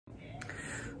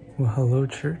Well, hello,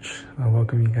 church. I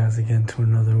welcome you guys again to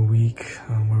another week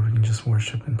where we can just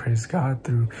worship and praise God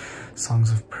through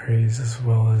songs of praise, as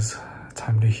well as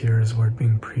time to hear His word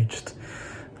being preached.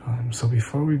 So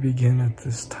before we begin at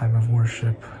this time of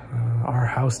worship, our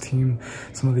house team,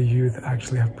 some of the youth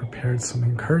actually have prepared some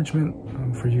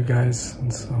encouragement for you guys,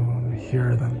 and so here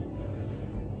are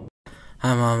them.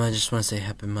 Hi, Mom. I just want to say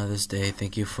Happy Mother's Day.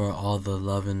 Thank you for all the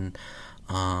love and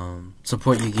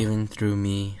support you've given through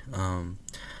me.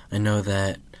 I know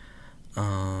that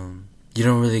you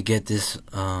don't really get this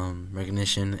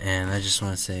recognition, and I just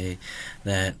want to say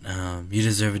that you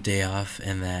deserve a day off,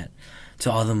 and that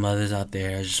to all the mothers out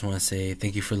there, I just want to say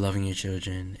thank you for loving your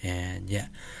children, and yeah,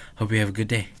 hope you have a good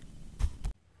day.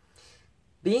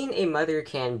 Being a mother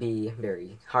can be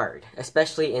very hard,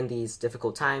 especially in these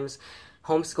difficult times.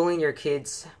 Homeschooling your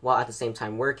kids while at the same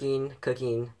time working,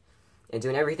 cooking, and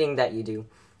doing everything that you do,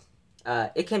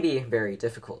 it can be very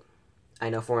difficult. I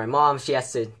know for my mom, she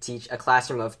has to teach a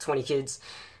classroom of 20 kids,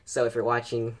 so if you're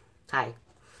watching, hi.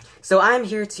 So I'm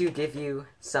here to give you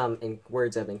some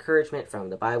words of encouragement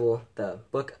from the Bible, the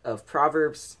book of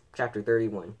Proverbs, chapter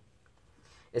 31.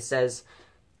 It says,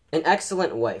 "An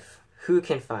excellent wife, who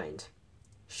can find?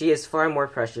 She is far more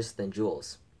precious than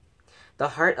jewels.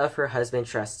 The heart of her husband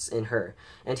trusts in her,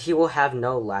 and he will have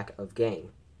no lack of gain.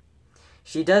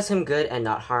 She does him good and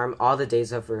not harm all the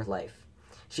days of her life.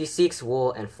 She seeks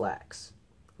wool and flax,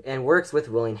 and works with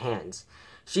willing hands.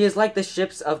 She is like the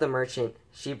ships of the merchant.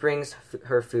 She brings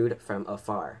her food from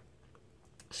afar.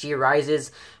 She rises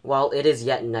while it is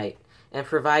yet night, and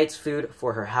provides food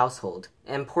for her household,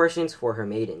 and portions for her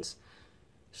maidens.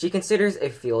 She considers a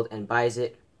field and buys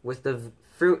it. With the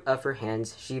fruit of her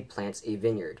hands she plants a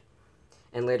vineyard."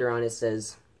 And later on it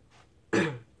says,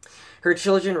 "Her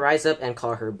children rise up and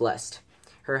call her blessed,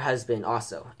 her husband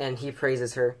also, and he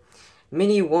praises her.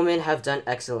 Many women have done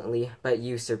excellently, but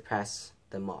you surpass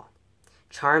them all.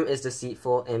 Charm is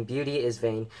deceitful, and beauty is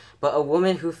vain, but a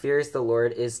woman who fears the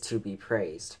Lord is to be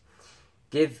praised.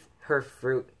 Give her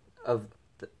of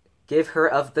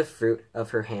the fruit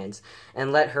of her hands,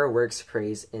 and let her works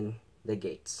praise in the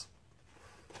gates."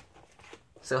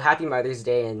 So happy Mother's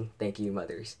Day, and thank you,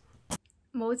 mothers.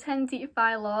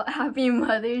 Happy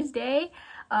Mother's Day.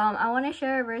 I want to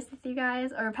share a verse with you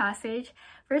guys, or a passage.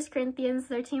 1 Corinthians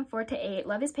 13:4-8.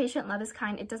 "Love is patient, love is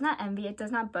kind. It does not envy, it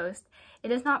does not boast.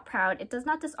 It is not proud, it does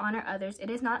not dishonor others. It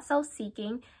is not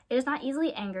self-seeking, it is not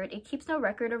easily angered. It keeps no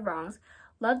record of wrongs.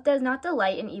 Love does not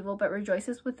delight in evil, but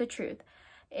rejoices with the truth.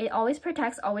 It always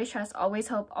protects, always trusts, always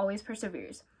hopes, always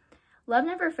perseveres. Love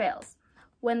never fails.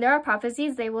 When there are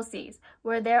prophecies, they will cease.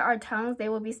 Where there are tongues, they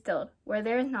will be stilled. Where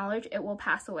there is knowledge, it will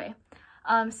pass away."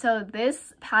 So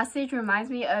this passage reminds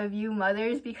me of you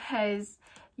mothers, because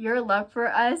your love for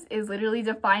us is literally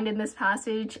defined in this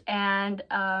passage, and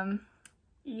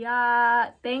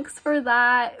yeah, thanks for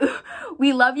that.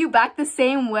 We love you back the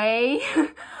same way.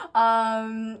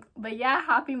 But yeah,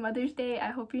 happy Mother's Day.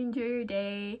 I hope you enjoy your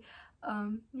day.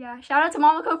 Yeah, shout out to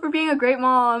Momako for being a great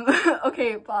mom.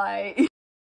 Okay, bye.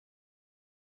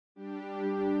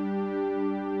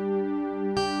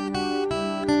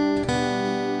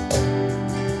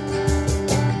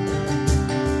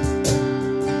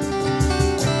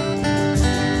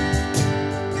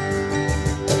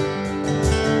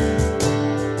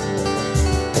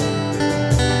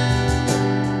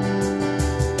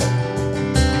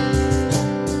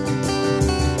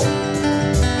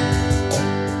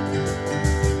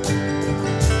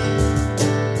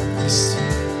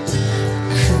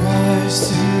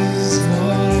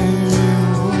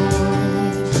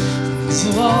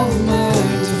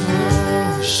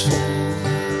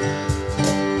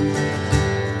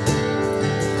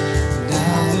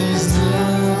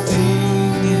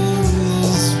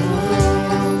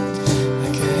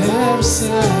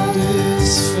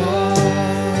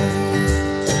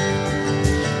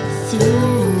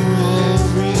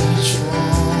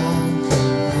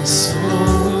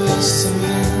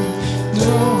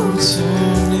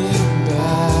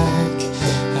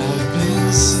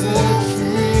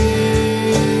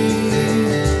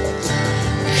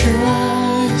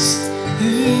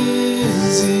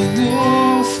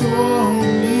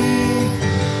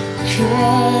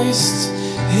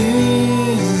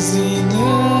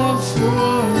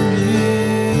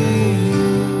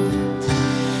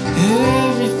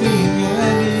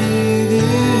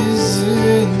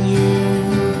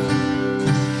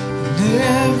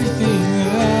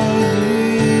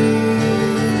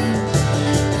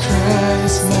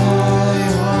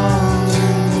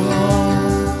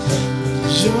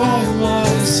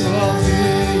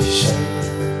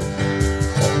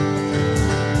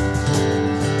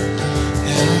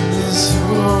 And this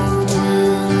world will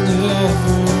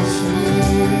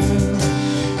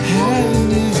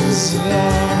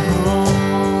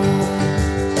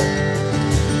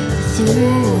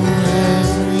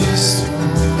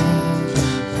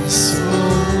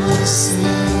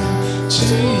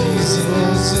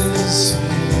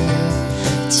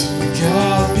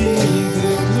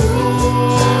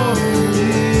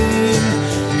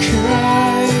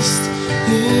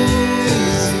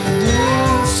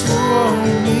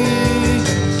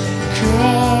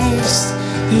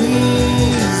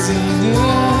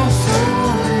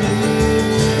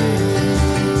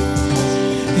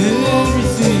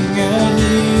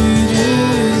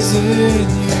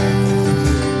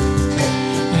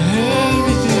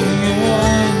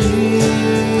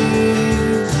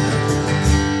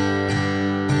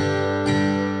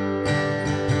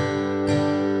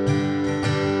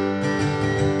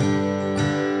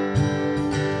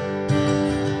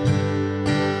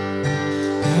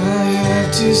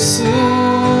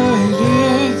decided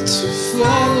to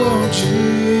follow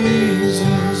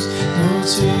Jesus. No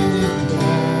turning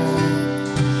back,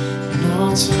 no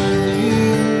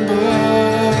turning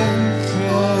back.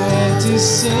 I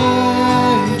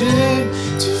decided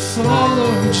to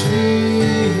follow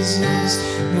Jesus.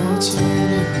 No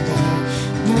turning back,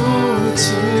 no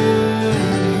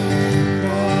turning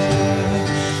back.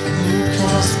 The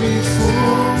cross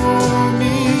before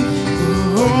me, the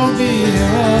world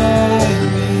behind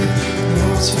me. No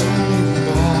turning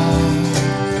back,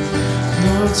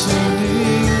 no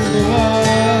turning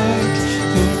back.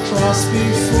 The cross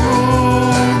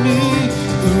before me,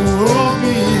 the world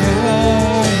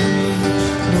behind me.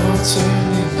 No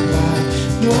turning back,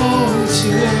 no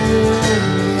turning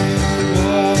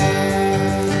back.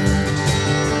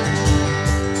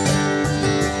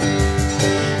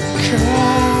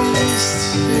 Christ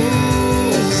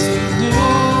is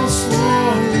enough for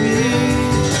me.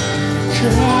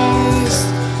 Christ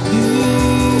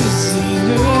is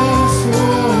enough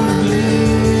for me.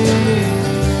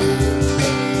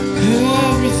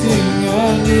 Everything I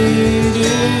need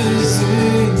is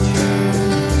in you.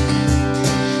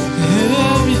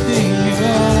 Everything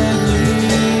I need.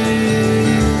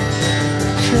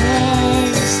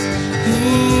 Christ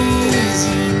is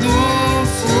enough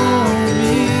for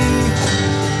me.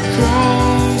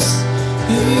 Christ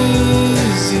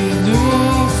is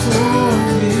enough for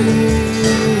me.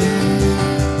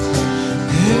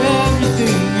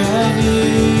 Everything I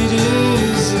need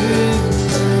is in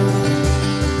you.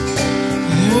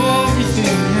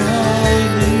 Everything I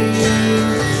need.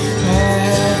 I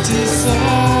have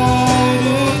decided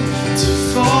to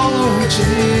follow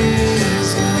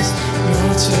Jesus. No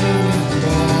turning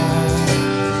back,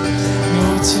 no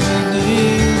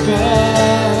turning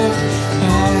back.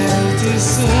 I have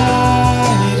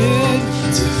decided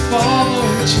to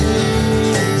follow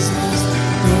Jesus.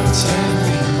 No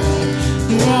turning back,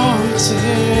 no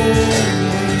turning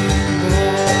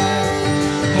back.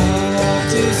 I have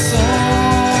decided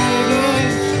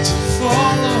to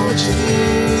follow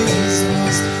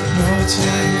Jesus. No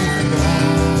turning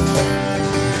back,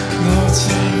 no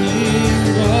turning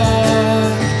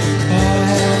back. I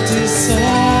have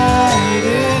decided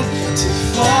to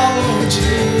follow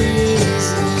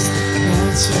Jesus. No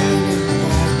turning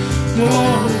back, no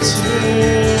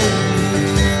turning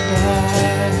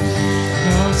back.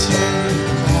 No turning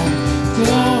back,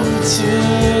 no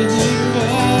turning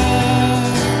back.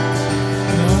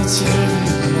 No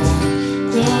turning back,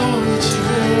 no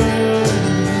turning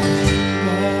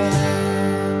back.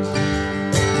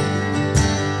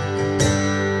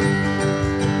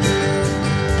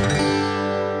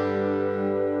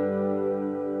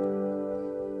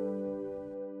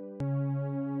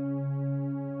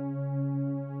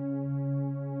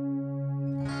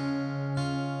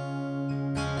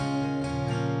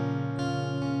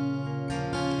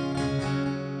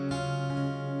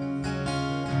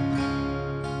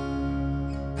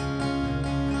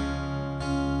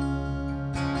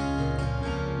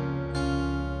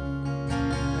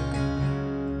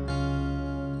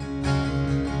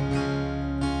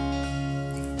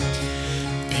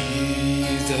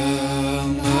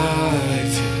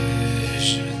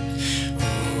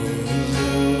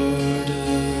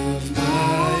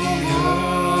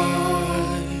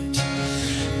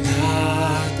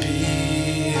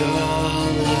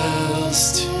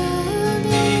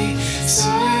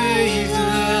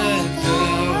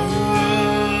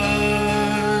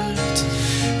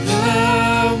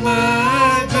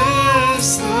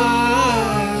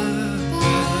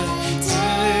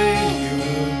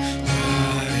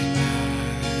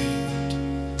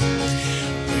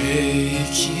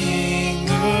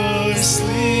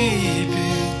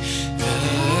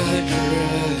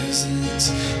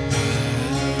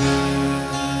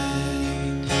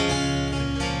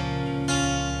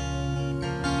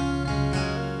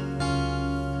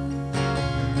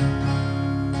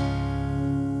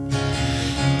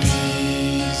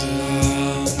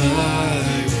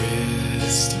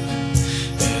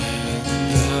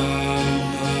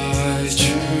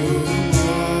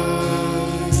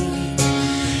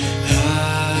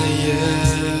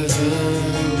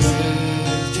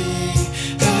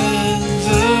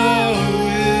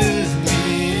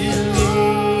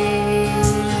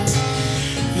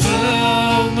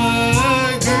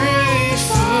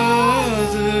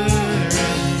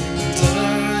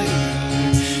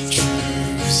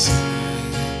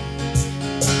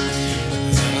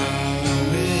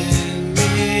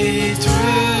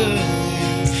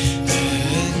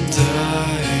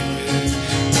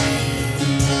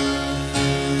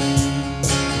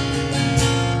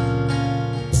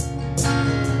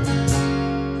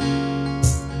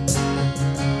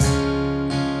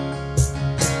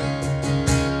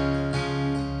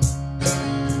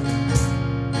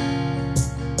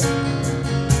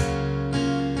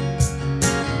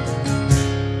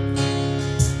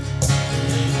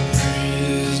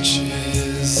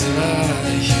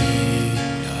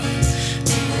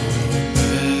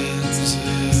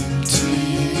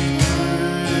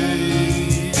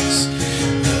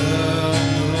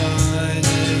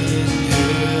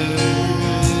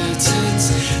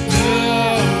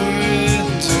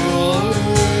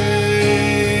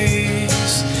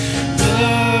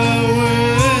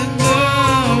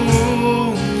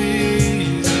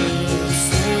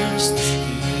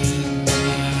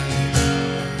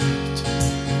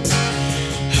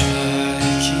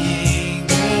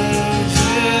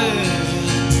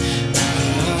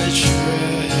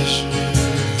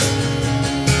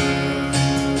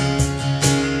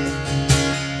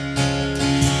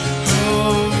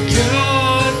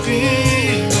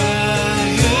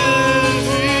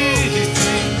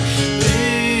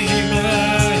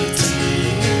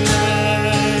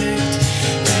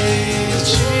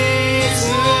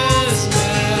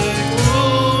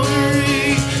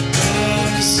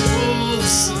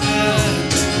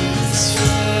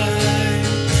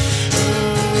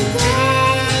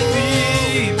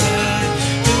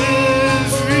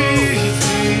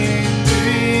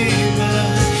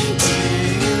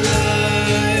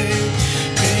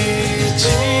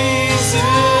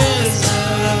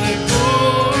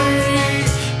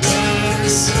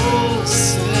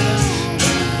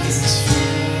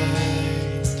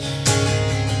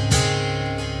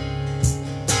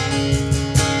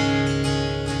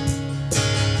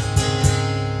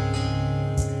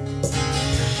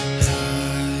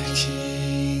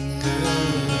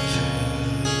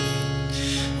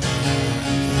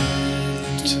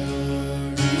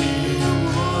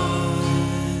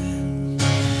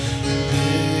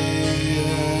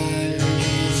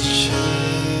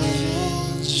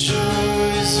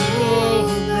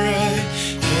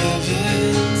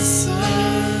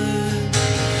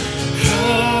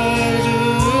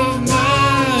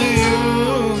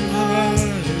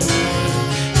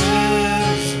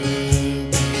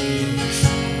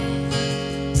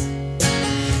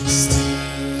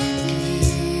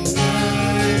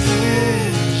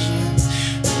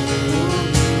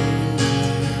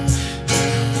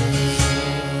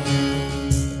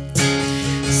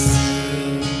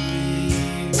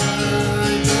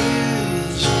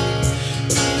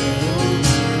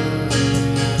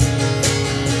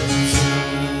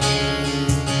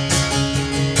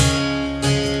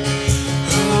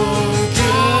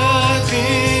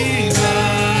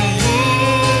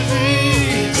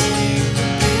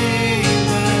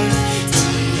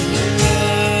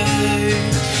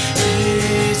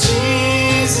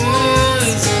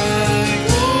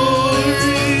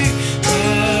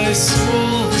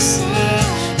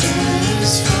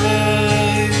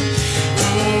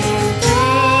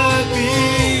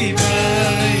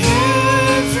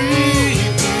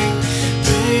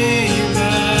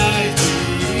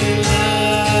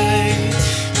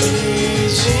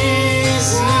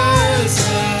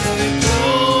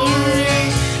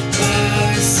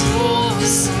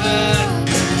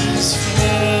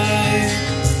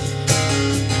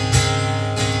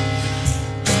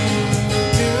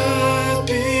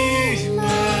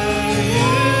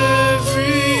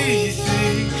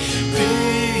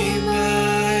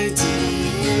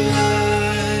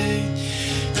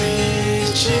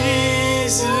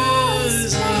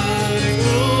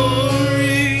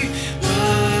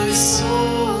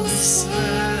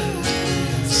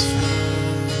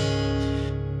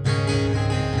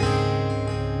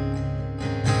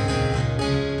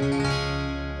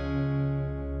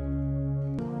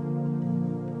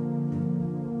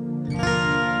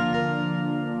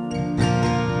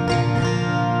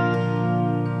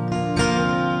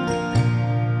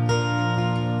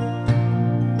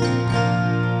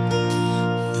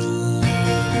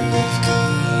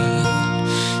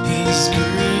 is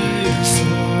greater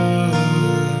far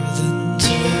than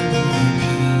tongue or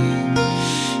pen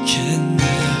can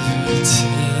never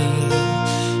tell.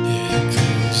 It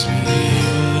goes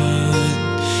beyond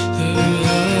the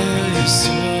highest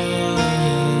star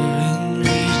and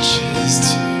reaches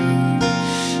to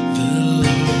the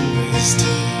lowest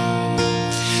hell.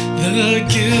 The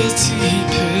guilty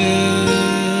pair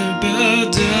bowed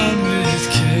down with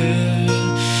care.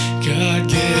 God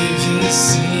gave His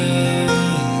Son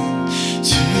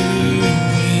to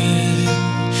win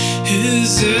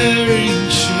His erring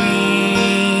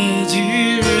child. He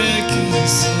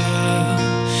reconciled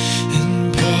and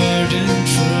pardoned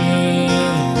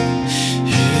from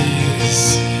His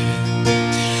sin.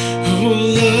 Oh,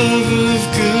 love of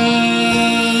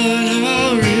God, how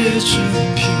rich and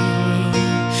pure,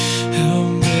 how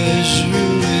measureless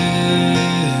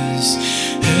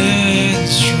and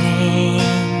strong.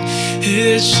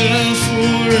 It shall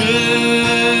forevermore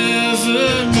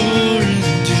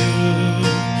endure.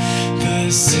 The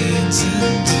saints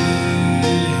and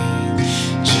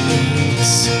angels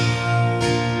song.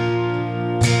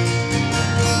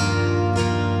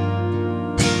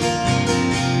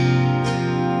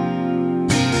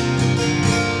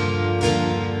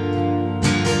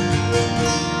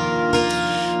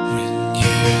 When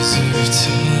years of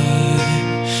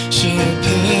time shall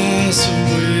pass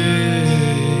away,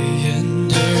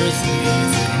 and earthly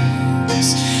thrones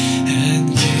and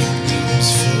kingdoms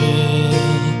fall,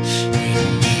 when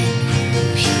men who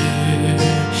hear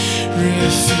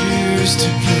refuse to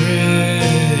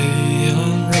pray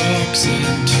on rocks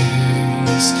and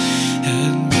hills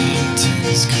and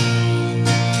mountains calm,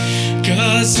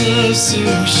 God's love so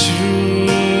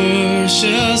sure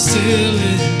shall still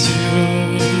endure.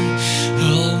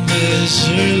 All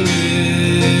measureless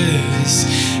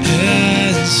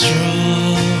and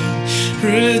strong,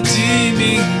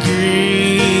 redeeming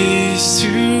grace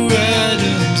to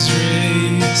Adam's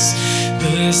race,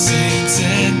 the saints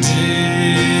and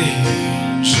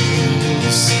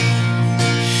angels sing.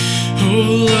 Oh,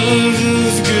 love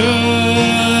of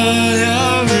God,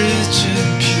 how rich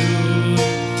and pure,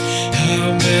 how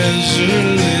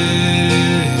measureless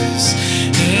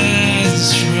and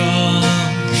strong.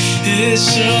 It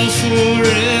shall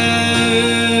forevermore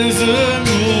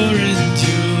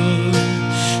endure.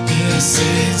 The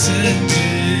saints and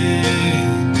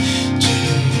angels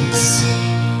sing.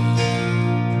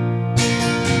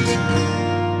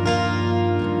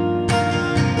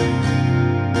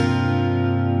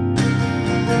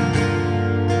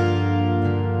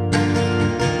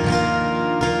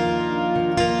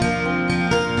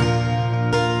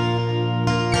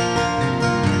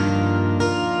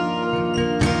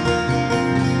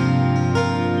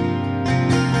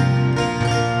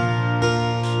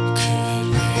 Could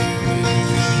we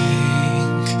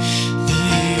link the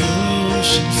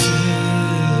ocean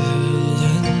fill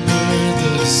and were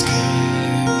the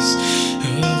skies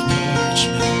of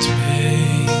parchment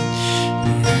made,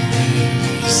 were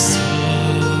every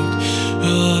stalk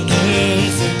on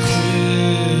earth a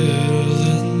quill,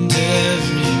 and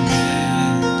every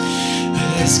man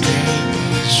a scrap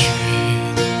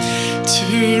trade to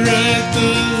write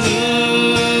the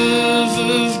love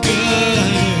of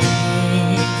God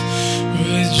above,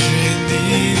 would drain the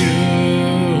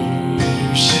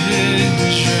ocean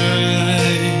dry,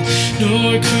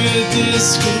 nor could the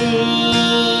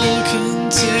scroll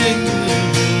contain the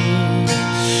whole,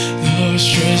 though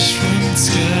stretched from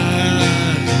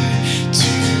sky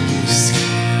to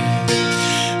sky.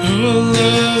 Oh,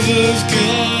 love of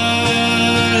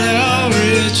God, how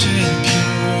rich and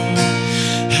pure,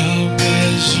 how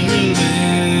measureless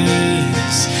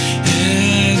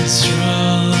and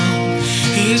strong.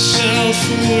 It shall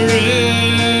forevermore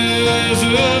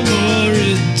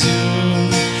endure.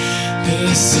 The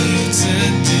saints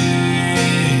and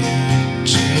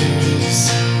angels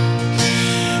sing.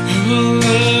 Oh,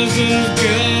 love of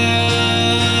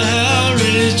God, how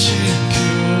rich and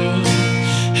pure,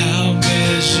 how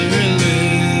measureless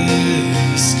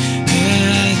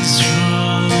and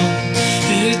strong.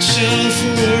 It shall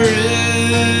forevermore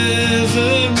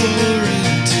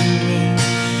endure.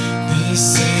 The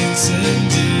saints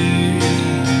and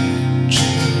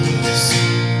angels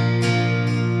sing.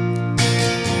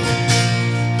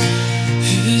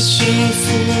 It shall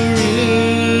forevermore